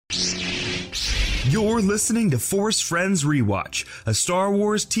You're listening to Force Friends Rewatch, a Star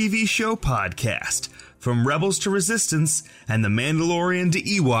Wars TV show podcast. From Rebels to Resistance and The Mandalorian to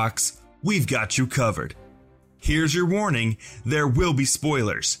Ewoks, we've got you covered. Here's your warning, there will be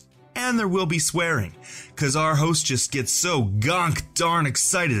spoilers. And there will be swearing, because our host just gets so gonk darn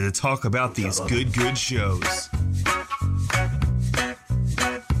excited to talk about these good shows.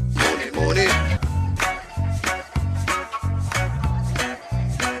 Morning.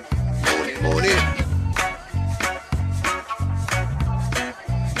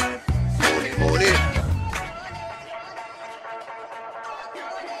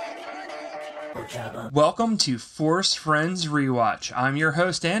 Welcome to Force Friends Rewatch. I'm your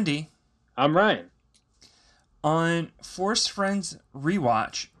host, Andy. I'm Ryan. On Force Friends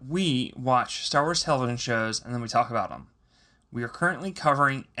Rewatch, we watch Star Wars television shows and then we talk about them. We are currently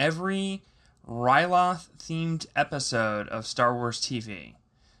covering every Ryloth-themed episode of Star Wars TV.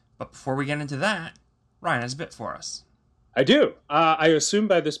 But before we get into that, Ryan has a bit for us. I do. I assume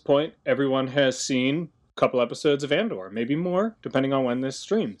by this point everyone has seen a couple episodes of Andor, maybe more, depending on when this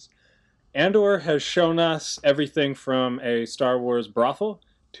streams. Andor has shown us everything from a Star Wars brothel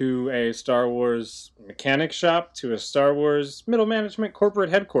to a Star Wars mechanic shop to a Star Wars middle management corporate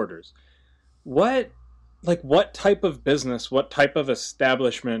headquarters. What type of business, what type of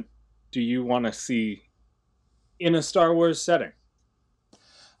establishment do you want to see in a Star Wars setting?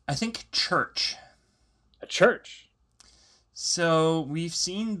 I think church. A church? So we've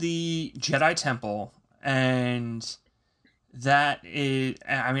seen the Jedi Temple, and that is,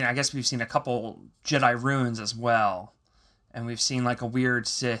 I mean, I guess we've seen a couple Jedi ruins as well. And we've seen like a weird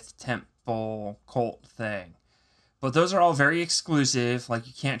Sith temple cult thing. But those are all very exclusive. Like,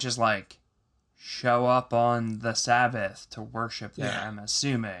 you can't just like show up on the Sabbath to worship there, I'm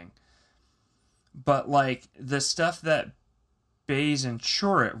assuming. But like the stuff that Baze and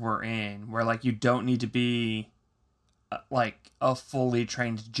Chirrut were in, where like you don't need to be like a fully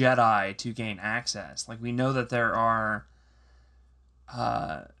trained Jedi to gain access. Like, we know that there are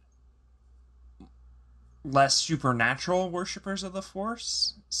less supernatural worshippers of the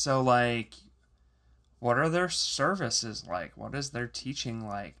Force. So, like, what are their services like? What is their teaching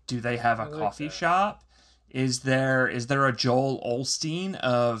like? Do they have a coffee shop? Is there a Joel Osteen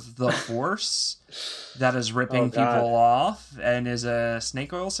of the Force that is ripping people off and is a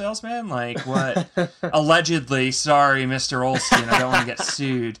snake oil salesman? Like, what? Allegedly, sorry, Mr. Olstein, I don't want to get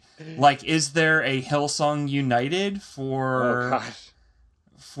sued. Like, is there a Hillsong United for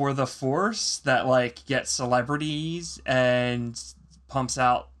the Force that like gets celebrities and pumps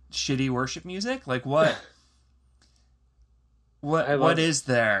out shitty worship music? Like, what is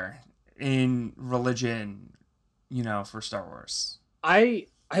there in religion, for Star Wars? I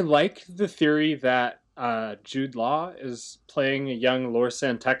like the theory that Jude Law is playing a young Lor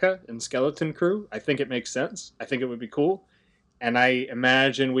San Tekka in Skeleton Crew. I think it makes sense. I think it would be cool. And I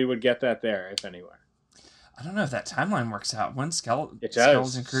imagine we would get that there, if anywhere. I don't know if that timeline works out. When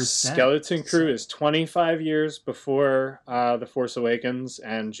Skeleton Crew Skeleton Crew is 25 years before The Force Awakens,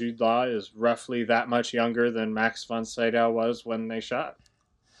 and Jude Law is roughly that much younger than Max von Sydow was when they shot.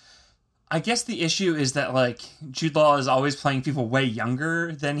 I guess the issue is that, like, Jude Law is always playing people way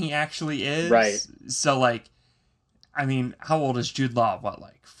younger than he actually is. Right. So, like, I mean, how old is Jude Law? What,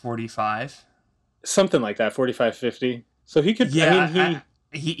 like, 45? Something like that, 45, 50. So he could, yeah,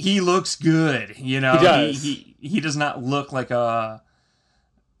 he looks good, He does. He does not look like the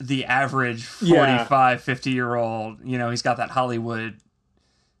average 45, 50-year-old. He's got that Hollywood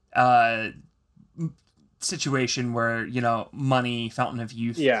situation where, money, fountain of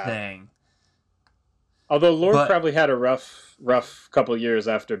youth thing. Although Lord probably had a rough couple years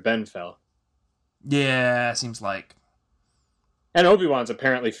after Ben fell. Yeah, seems like. And Obi-Wan's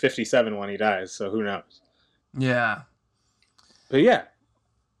apparently 57 when he dies, so who knows? Yeah. But yeah.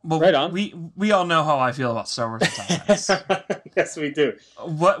 Well, right on. We all know how I feel about Star Wars sometimes. Yes, we do.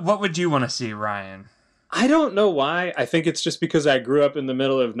 What would you want to see, Ryan? I don't know why. I think it's just because I grew up in the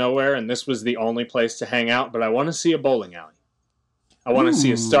middle of nowhere and this was the only place to hang out, but I want to see a bowling alley. I want to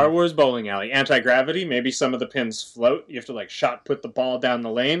see a Star Wars bowling alley. Anti-gravity, maybe some of the pins float. You have to, like, shot put the ball down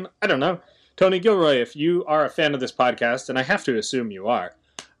the lane. I don't know. Tony Gilroy, if you are a fan of this podcast, and I have to assume you are,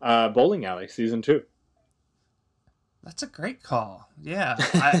 Bowling Alley Season 2. That's a great call. Yeah.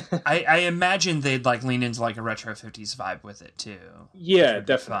 I imagine they'd, like, lean into, like, a retro 50s vibe with it, too. Yeah,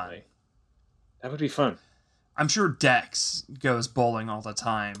 definitely. That would be fun. I'm sure Dex goes bowling all the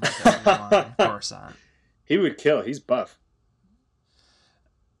time with everyone, Coruscant. He would kill. He's buff.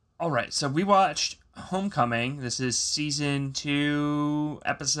 All right, so we watched Homecoming. This is season 2,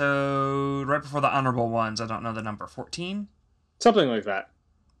 episode right before the honorable ones. I don't know the number. 14? Something like that.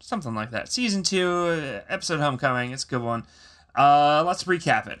 something like that. Season 2, episode Homecoming. It's a good one. Let's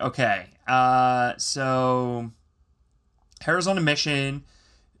recap it. Okay. So Hera's on a mission.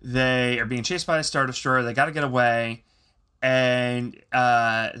 They are being chased by a Star Destroyer. They got to get away. And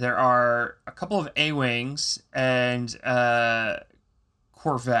there are a couple of A-Wings and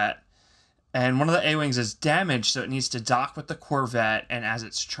Corvette. And one of the A-Wings is damaged, so it needs to dock with the Corvette. And as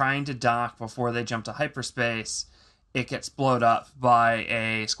it's trying to dock before they jump to hyperspace, it gets blown up by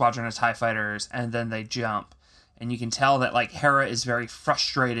a squadron of TIE fighters, and then they jump. And you can tell that, like, Hera is very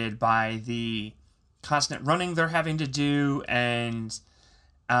frustrated by the constant running they're having to do, and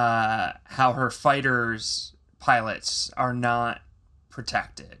how her pilots are not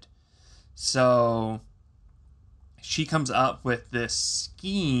protected. So she comes up with this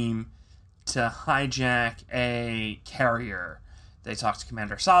scheme to hijack a carrier. They talk to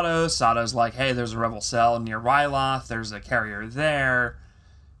Commander Sato. Sato's like, hey, there's a rebel cell near Ryloth. There's a carrier there.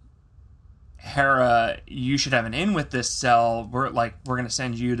 Hera, you should have an in with this cell. We're going to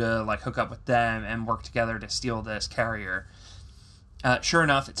send you to like hook up with them and work together to steal this carrier. Sure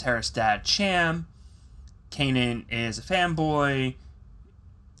enough, it's Hera's dad, Cham. Kanan is a fanboy.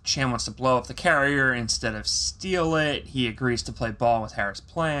 Cham wants to blow up the carrier instead of steal it. He agrees to play ball with Hera's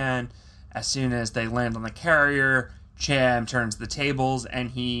plan. As soon as they land on the carrier, Cham turns the tables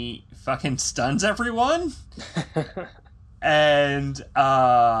and he fucking stuns everyone. And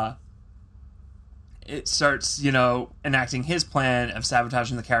it starts, enacting his plan of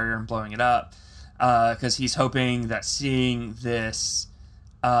sabotaging the carrier and blowing it up. Because he's hoping that seeing this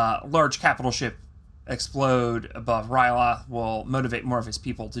large capital ship explode above Ryloth will motivate more of his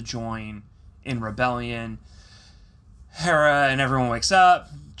people to join in rebellion. Hera and everyone wakes up.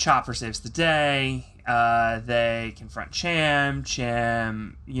 Chopper saves the day. They confront Cham.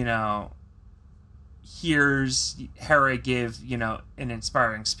 Cham, hears Hera give, an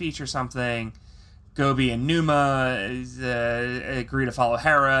inspiring speech or something. Gobi and Numa agree to follow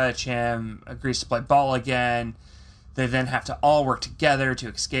Hera. Cham agrees to play ball again. They then have to all work together to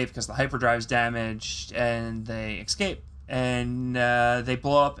escape because the hyperdrive's damaged, and they escape. And they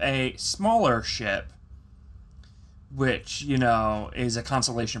blow up a smaller ship, which, is a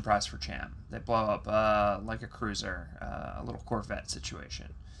consolation prize for Cham. They blow up like a cruiser, a little Corvette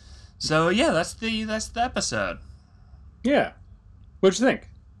situation. So, yeah, that's the episode. Yeah. What'd you think?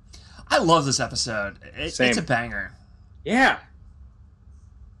 I love this episode. It's a banger. Yeah.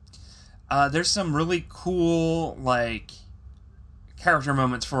 There's some really cool, character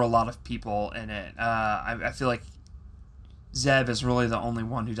moments for a lot of people in it. I feel like Zeb is really the only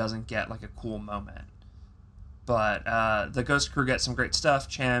one who doesn't get, a cool moment. But the Ghost crew get some great stuff.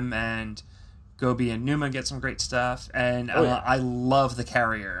 Cham and Gobi and Numa get some great stuff. And I love the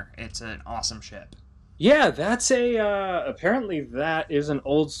carrier. It's an awesome ship. Yeah, that's apparently that is an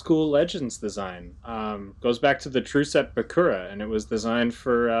old school Legends design. Goes back to the True Set Bakura, and it was designed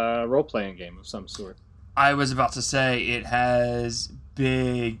for a role-playing game of some sort. I was about to say it has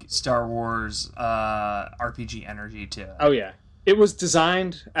big Star Wars RPG energy to it. Oh, yeah. It was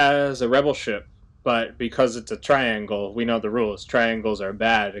designed as a rebel ship, but because it's a triangle, we know the rules. Triangles are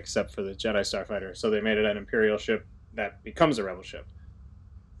bad except for the Jedi Starfighter, so they made it an Imperial ship that becomes a rebel ship.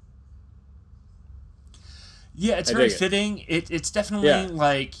 Yeah, it's very fitting. It's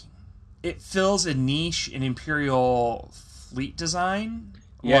definitely it fills a niche in Imperial fleet design.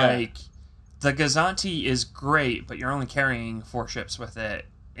 Yeah. The Gazanti is great, but you're only carrying 4 ships with it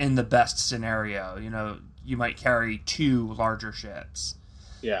in the best scenario. You might carry 2 larger ships.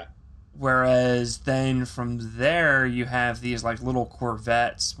 Yeah. Whereas then from there you have these little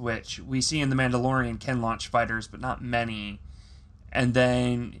Corvettes, which we see in The Mandalorian can launch fighters, but not many. And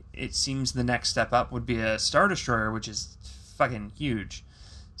then it seems the next step up would be a Star Destroyer, which is fucking huge.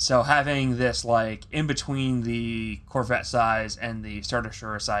 So having this, in between the Corvette size and the Star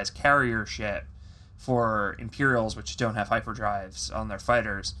Destroyer size carrier ship for Imperials, which don't have hyperdrives on their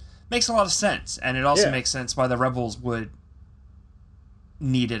fighters, makes a lot of sense. And it also makes sense why the Rebels would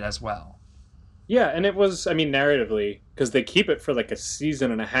need it as well. Yeah, and it was, narratively, because they keep it for a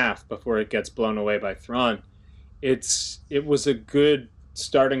season and a half before it gets blown away by Thrawn. It was a good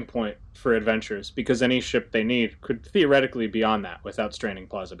starting point for adventures, because any ship they need could theoretically be on that without straining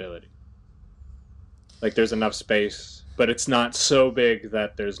plausibility. There's enough space, but it's not so big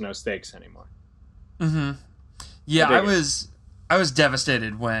that there's no stakes anymore. Mm-hmm. Yeah, I was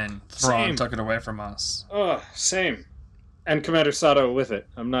devastated when Thrawn took it away from us. Oh, same. And Commander Sato with it.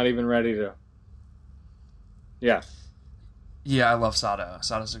 I'm not even ready to... Yeah. Yeah, I love Sato.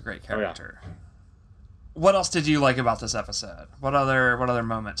 Sato's a great character. Oh, yeah. What else did you like about this episode? What other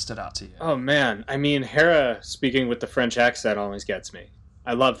moments stood out to you? Oh, man. Hera speaking with the French accent always gets me.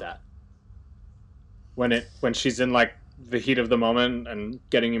 I love that. When she's in like the heat of the moment and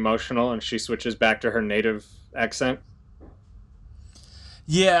getting emotional and she switches back to her native accent.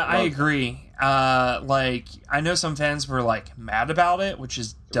 Yeah, I agree. Like, I know some fans were like mad about it, which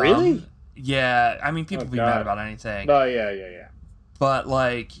is dumb. Really? Yeah, I mean, people be mad about anything. Oh, yeah. But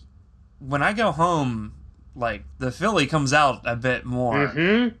like, when I go home, like the Philly comes out a bit more.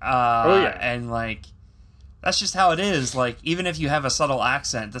 Mm-hmm. Oh yeah. And like, that's just how it is. Like, even if you have a subtle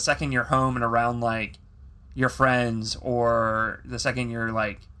accent, the second you're home and around like your friends, or the second you're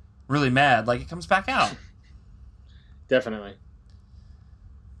like really mad, like it comes back out. Definitely.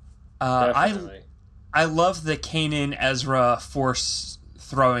 I love the Kanan Ezra force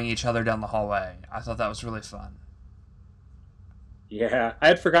throwing each other down the hallway. I thought that was really fun. Yeah, I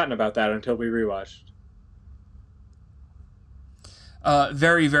had forgotten about that until we rewatched.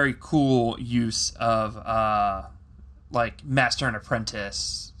 Very, very cool use of like master and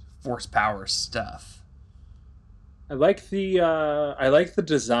apprentice force power stuff. I like the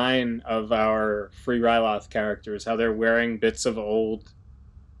design of our Free Ryloth characters, how they're wearing bits of old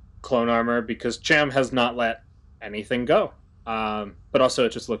clone armor, because Cham has not let anything go. But also it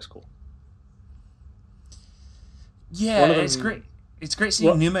just looks cool. Yeah, it's great. It's great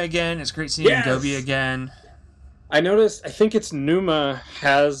seeing Numa again. It's great seeing Gobi again. I noticed, I think it's Numa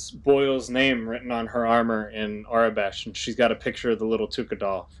has Boyle's name written on her armor in Aurebesh, and she's got a picture of the little Tuca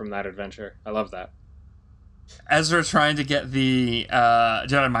doll from that adventure. I love that. Ezra trying to get the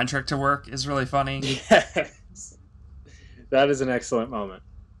Jedi mind trick to work is really funny. Yes. That is an excellent moment.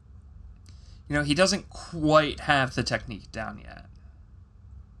 You know, he doesn't quite have the technique down yet.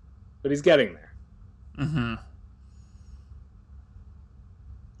 But he's getting there. Mm-hmm.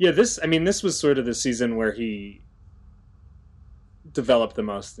 Yeah, this was sort of the season where he developed the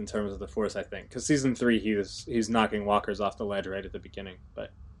most in terms of the Force, I think. Because season 3, he's knocking walkers off the ledge right at the beginning.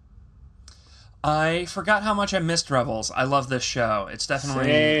 But I forgot how much I missed Rebels. I love this show. It's definitely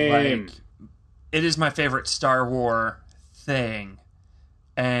Same. like, it is my favorite Star Wars thing,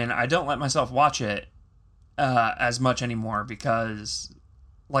 and I don't let myself watch it as much anymore because,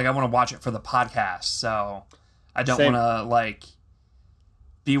 like, I want to watch it for the podcast. So I don't want to like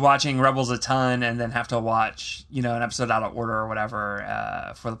be watching Rebels a ton and then have to watch, you know, an episode out of order or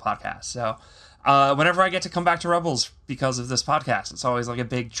whatever for the podcast. So whenever I get to come back to Rebels because of this podcast, it's always like a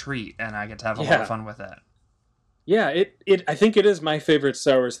big treat, and I get to have a lot of fun with it. Yeah, I think it is my favorite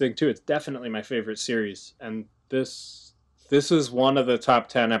Star Wars thing too. It's definitely my favorite series, and this is one of the top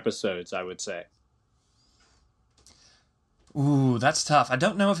 10 episodes, I would say. Ooh, that's tough. I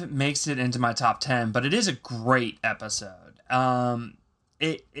don't know if it makes it into my top 10, but it is a great episode.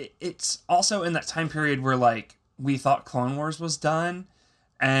 It's also in that time period where like we thought Clone Wars was done,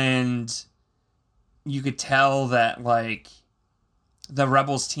 and you could tell that like the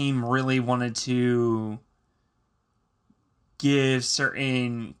Rebels team really wanted to give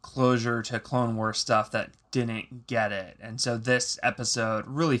certain closure to Clone Wars stuff that didn't get it. And so this episode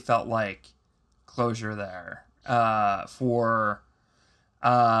really felt like closure there for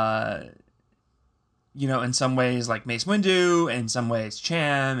you know, in some ways like Mace Windu, in some ways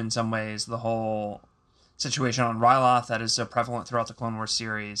Cham, in some ways the whole situation on Ryloth that is so prevalent throughout the Clone Wars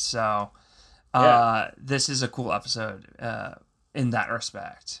series. So this is a cool episode in that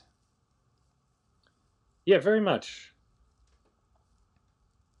respect. Yeah, very much.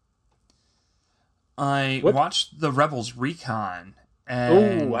 I watched the Rebels Recon.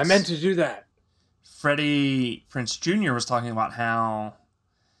 And I meant to do that. Freddie Prinze Jr. was talking about how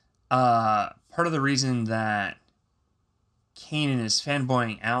part of the reason that Kanan is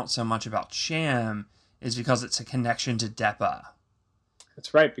fanboying out so much about Cham is because it's a connection to Depa.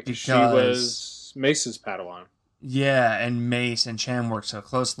 That's right, because she was Mace's Padawan. Yeah, and Mace and Cham work so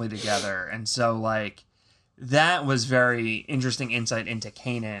closely together. And so, like, that was very interesting insight into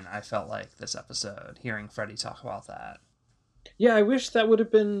Kanan, I felt like, this episode, hearing Freddie talk about that. Yeah, I wish that would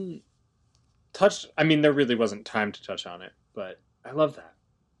have been touched. I mean, there really wasn't time to touch on it, but I love that.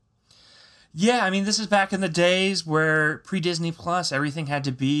 Yeah, I mean, this is back in the days where pre-Disney Plus, everything had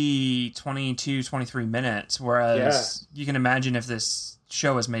to be 22, 23 minutes, whereas you can imagine if this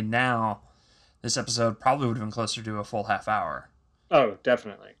show was made now, this episode probably would have been closer to a full half hour. Oh,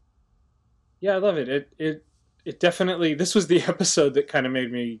 definitely. Yeah, I love it. It definitely, this was the episode that kind of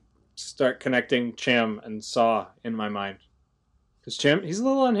made me start connecting Cham and Saw in my mind. Because Cham, he's a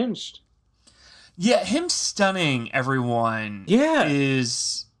little unhinged. Yeah, him stunning everyone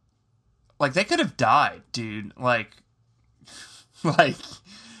is... Like, they could have died, dude. Like,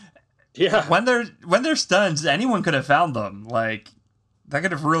 yeah. When they're stunned, anyone could have found them. Like, that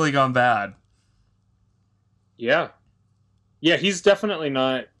could have really gone bad. Yeah. Yeah, he's definitely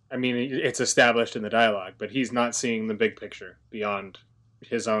not. I mean, it's established in the dialogue, but he's not seeing the big picture beyond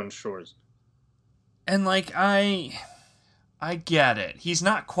his own shores. And like I get it. He's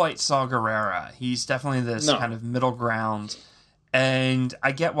not quite Saw Gerrera. He's definitely this kind of middle ground. And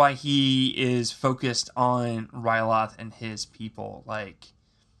I get why he is focused on Ryloth and his people. Like,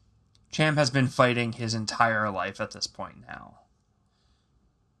 Cham has been fighting his entire life at this point now.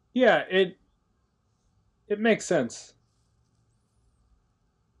 Yeah, it makes sense.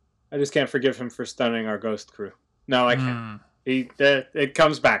 I just can't forgive him for stunning our ghost crew. No, I can't. It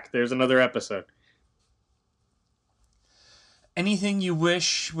comes back. There's another episode. Anything you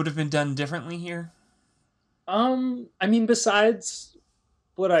wish would have been done differently here? I mean, besides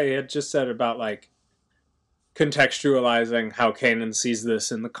what I had just said about, like, contextualizing how Kanan sees this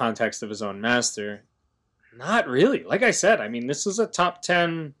in the context of his own master, not really. Like I said, I mean, this is a top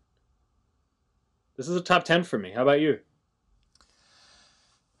 10. This is a top 10 for me. How about you?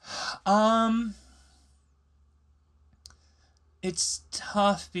 It's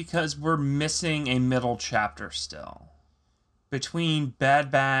tough because we're missing a middle chapter still. Between Bad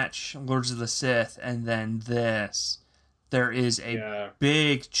Batch, Lords of the Sith, and then this, there is a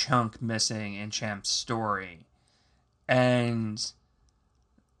big chunk missing in Cham's story. And,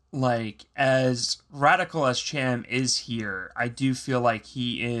 like, as radical as Cham is here, I do feel like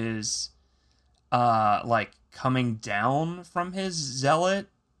he is, like, coming down from his zealot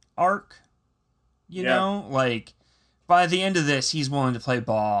arc. You know? Like, by the end of this, he's willing to play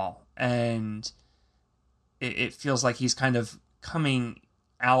ball, and it feels like he's kind of coming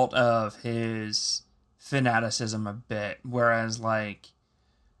out of his fanaticism a bit, whereas, like,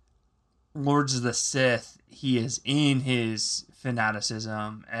 Lords of the Sith, he is in his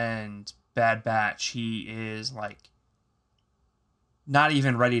fanaticism, and Bad Batch, he is, like, not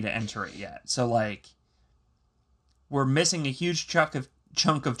even ready to enter it yet. So, like, we're missing a huge chunk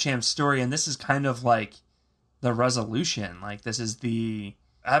of Cham's story, and this is kind of, like, the resolution. Like, this is the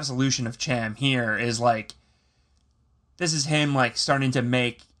absolution of Cham here, is, like, this is him, like, starting to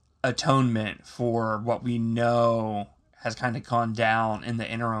make atonement for what we know has kind of gone down in the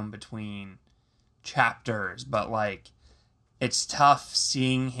interim between chapters. But, like, it's tough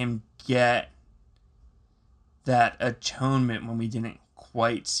seeing him get that atonement when we didn't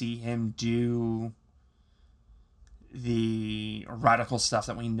quite see him do the radical stuff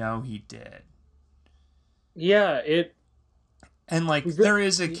that we know he did. Yeah, And, like, there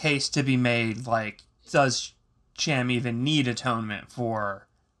is a case to be made, like, does Cham even need atonement for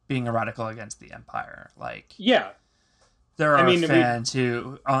being a radical against the Empire? Like, yeah, there are fans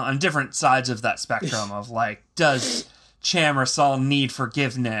who, on different sides of that spectrum of, like, does Cham or Saul need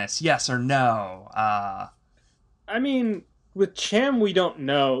forgiveness? Yes or no? I mean, with Cham, we don't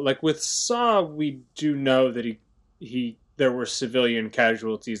know. Like, with Saw, we do know that there were civilian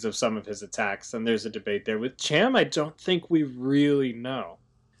casualties of some of his attacks, and there's a debate there. With Cham, I don't think we really know.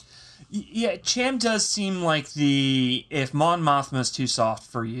 Yeah, Cham does seem like if Mon Mothma's too soft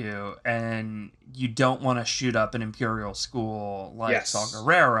for you and you don't want to shoot up an Imperial school like Saw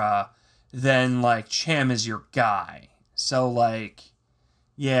Gerrera, then, like, Cham is your guy. So, like,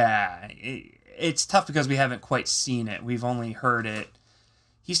 yeah, it's tough because we haven't quite seen it. We've only heard it.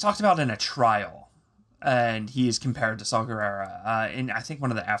 He's talked about in a trial, and he is compared to Saw Gerrera in, I think,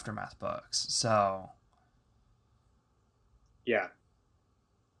 one of the Aftermath books. So, yeah.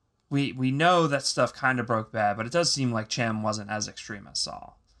 We know that stuff kind of broke bad, but it does seem like Cham wasn't as extreme as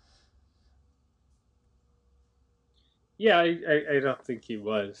Saul. Yeah, I don't think he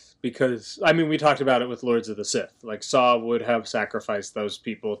was. Because, I mean, we talked about it with Lords of the Sith. Like, Saw would have sacrificed those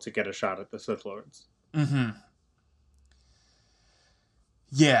people to get a shot at the Sith Lords. Mm-hmm.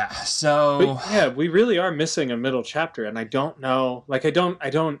 Yeah, so... But, yeah, we really are missing a middle chapter, and I don't know... Like, I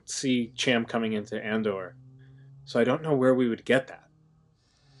don't see Cham coming into Andor. So I don't know where we would get that.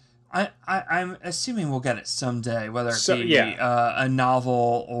 I'm assuming we'll get it someday, whether it be a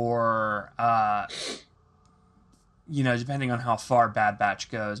novel or, depending on how far Bad Batch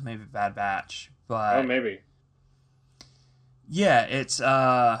goes, maybe Bad Batch. But maybe. Yeah, it's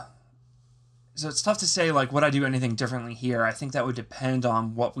so it's tough to say, like, would I do anything differently here? I think that would depend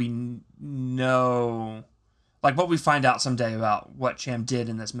on what we know, like what we find out someday about what Cham did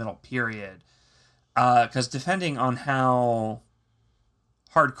in this middle period. Because depending on how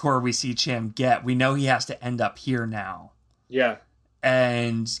hardcore we see Cham get, we know he has to end up here now. Yeah.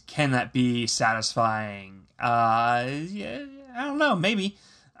 And can that be satisfying? Yeah, I don't know, maybe.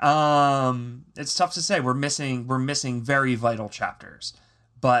 It's tough to say. We're missing very vital chapters.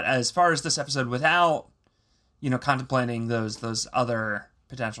 But as far as this episode without, contemplating those other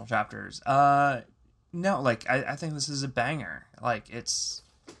potential chapters, No, like I think this is a banger. Like it's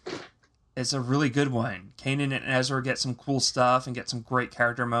a really good one. Kanan and Ezra get some cool stuff and get some great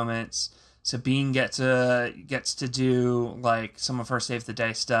character moments. Sabine gets to do like some of her save the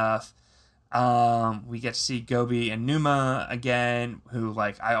day stuff. We get to see Gobi and Numa again, who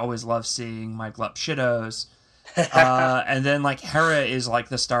like I always love seeing my glup shittos. And then like Hera is like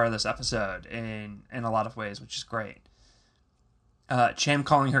the star of this episode in a lot of ways, which is great. Cham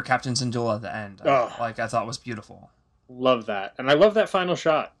calling her Captain Syndulla at the end, I thought was beautiful. Love that. And I love that final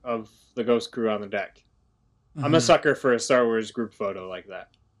shot of the Ghost crew on the deck. Mm-hmm. I'm a sucker for a Star Wars group photo like that.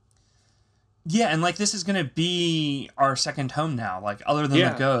 Yeah, and like this is going to be our second home now. Like other than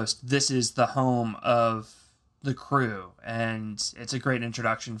the Ghost, this is the home of the crew, and it's a great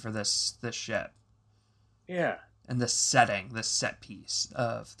introduction for this ship. Yeah. And the setting, the set piece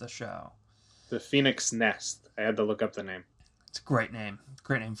of the show. The Phoenix Nest. I had to look up the name. It's a great name.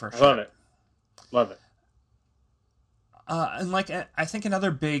 Great name for a ship. Love it. Love it. And like I think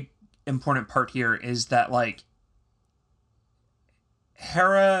another big important part here is that like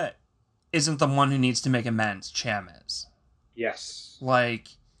Hera isn't the one who needs to make amends. Cham is. Yes. Like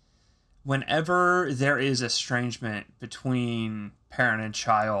whenever there is estrangement between parent and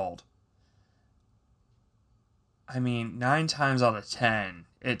child, I mean 9 times out of 10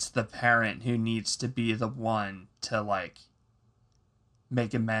 it's the parent who needs to be the one to like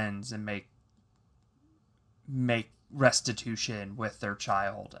make amends and make restitution with their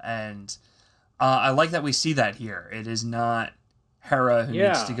child. And I like that we see that here. It is not Hera who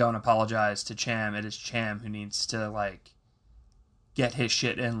needs to go and apologize to Cham. It is Cham who needs to like get his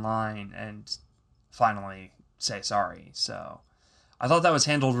shit in line and finally say sorry. So I thought that was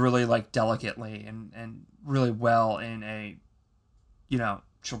handled really like delicately and really well in a,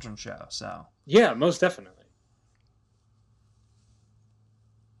 children's show. So yeah, most definitely.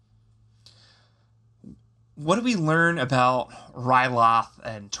 What do we learn about Ryloth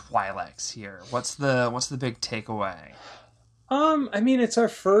and Twi'leks here? What's the big takeaway? I mean, it's our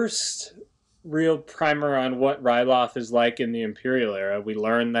first real primer on what Ryloth is like in the Imperial era. We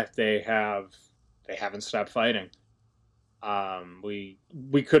learn that they haven't stopped fighting.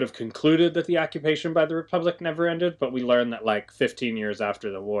 We could have concluded that the occupation by the Republic never ended, but we learned that like 15 years after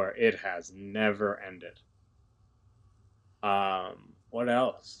the war, it has never ended. What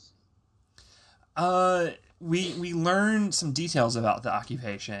else? We learn some details about the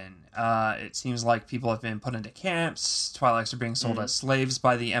occupation. It seems like people have been put into camps. Twi'leks are being sold as slaves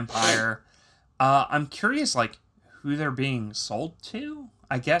by the Empire. I'm curious, like, who they're being sold to?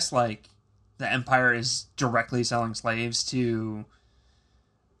 I guess, like, the Empire is directly selling slaves to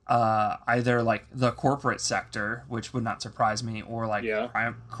either, like, the corporate sector, which would not surprise me, or, like,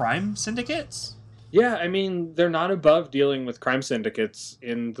 crime syndicates? Yeah, I mean, they're not above dealing with crime syndicates.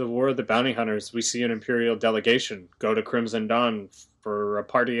 In the War of the Bounty Hunters, we see an Imperial delegation go to Crimson Dawn for a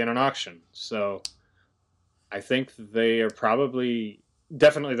party and an auction. So I think they are probably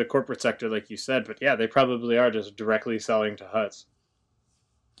definitely the corporate sector, like you said, but yeah, they probably are just directly selling to Hutts.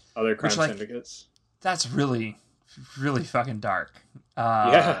 Other crime syndicates. That's really, really fucking dark.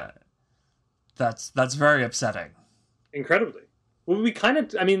 Yeah. That's very upsetting. Incredibly. Well,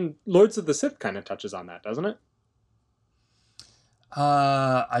 Lords of the Sith kind of touches on that, doesn't it?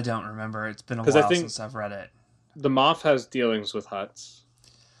 I don't remember. It's been a while since I've read it. The Moff has dealings with Hutts.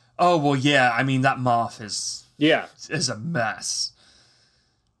 Oh, well, yeah. I mean, that Moff is a mess.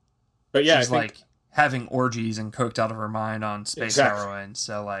 But yeah, she's like having orgies and coked out of her mind on space heroin.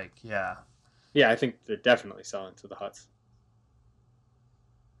 So, like, yeah. Yeah, I think they're definitely selling to the Hutts.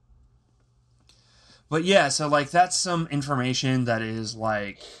 But yeah, so like that's some information that is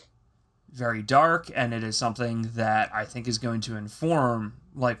like very dark, and it is something that I think is going to inform,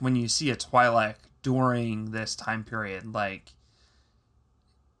 like when you see a Twi'lek during this time period, like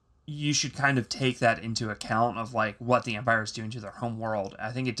you should kind of take that into account of like what the Empire is doing to their home world.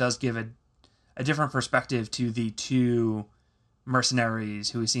 I think it does give a different perspective to the two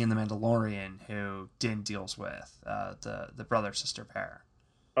mercenaries who we see in The Mandalorian who Din deals with, the brother-sister pair.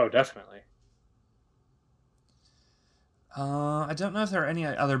 Oh, definitely. I don't know if there are any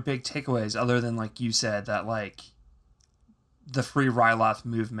other big takeaways other than, like you said, that, like, the Free Ryloth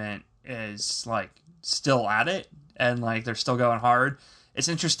movement is, like, still at it, and, like, they're still going hard. It's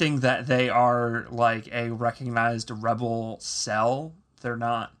interesting that they are, like, a recognized rebel cell. They're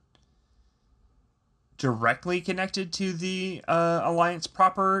not directly connected to the Alliance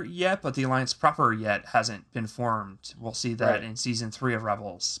proper yet, but the Alliance proper yet hasn't been formed. We'll see that in Season 3 of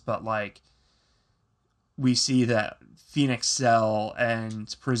Rebels, but, like, we see that Phoenix Cell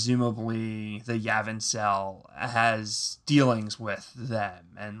and presumably the Yavin Cell has dealings with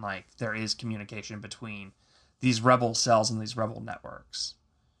them, and like there is communication between these rebel cells and these rebel networks.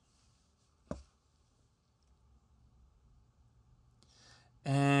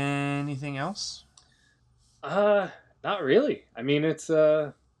 Anything else? Not really. I mean, it's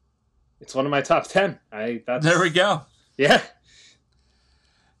one of my top 10. There we go. Yeah.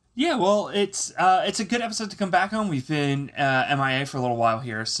 Yeah, well, it's a good episode to come back on. We've been MIA for a little while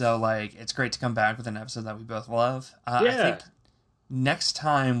here, so like it's great to come back with an episode that we both love. I think next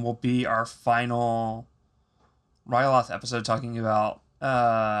time will be our final Ryloth episode talking about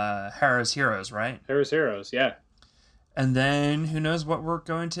Hera's Heroes, right? Hera's Heroes, yeah. And then who knows what we're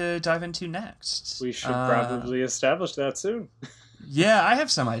going to dive into next. We should probably establish that soon. Yeah, I have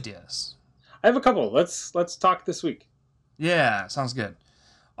some ideas. I have a couple. Let's talk this week. Yeah, sounds good.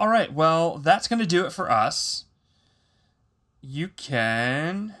 All right, well, that's going to do it for us. You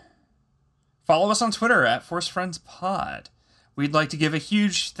can follow us on Twitter at ForceFriendsPod. We'd like to give a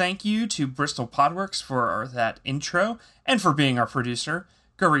huge thank you to Bristol Podworks for that intro and for being our producer.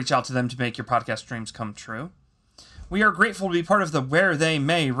 Go reach out to them to make your podcast dreams come true. We are grateful to be part of the Where They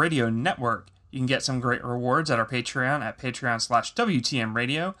May Radio Network. You can get some great rewards at our Patreon at patreon.com/WTM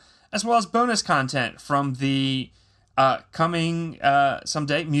Radio, as well as bonus content from the coming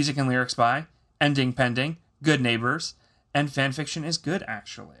someday Music and Lyrics by, Ending Pending, Good Neighbors, and Fanfiction is Good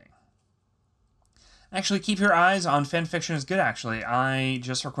Actually. Actually, keep your eyes on Fanfiction is Good Actually. I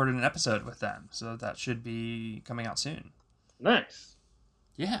just recorded an episode with them, so that should be coming out soon. Nice.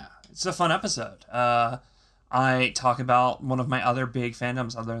 Yeah, it's a fun episode. I talk about one of my other big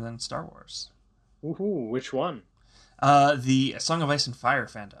fandoms other than Star Wars. Woohoo, which one? The Song of Ice and Fire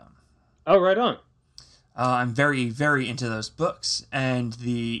fandom. Oh, right on. I'm very, very into those books, and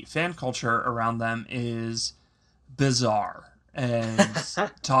the fan culture around them is bizarre. And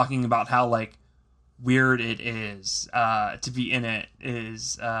talking about how, like, weird it is to be in it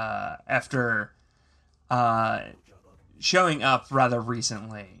is, after showing up rather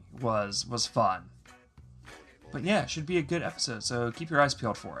recently, was fun. But yeah, it should be a good episode, so keep your eyes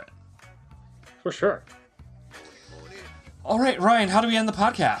peeled for it. For sure. All right, Ryan, how do we end the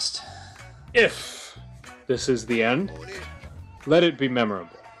podcast? If this is the end, let it be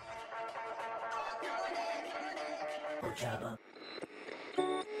memorable.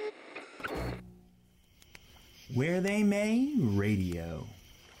 Where They May Radio.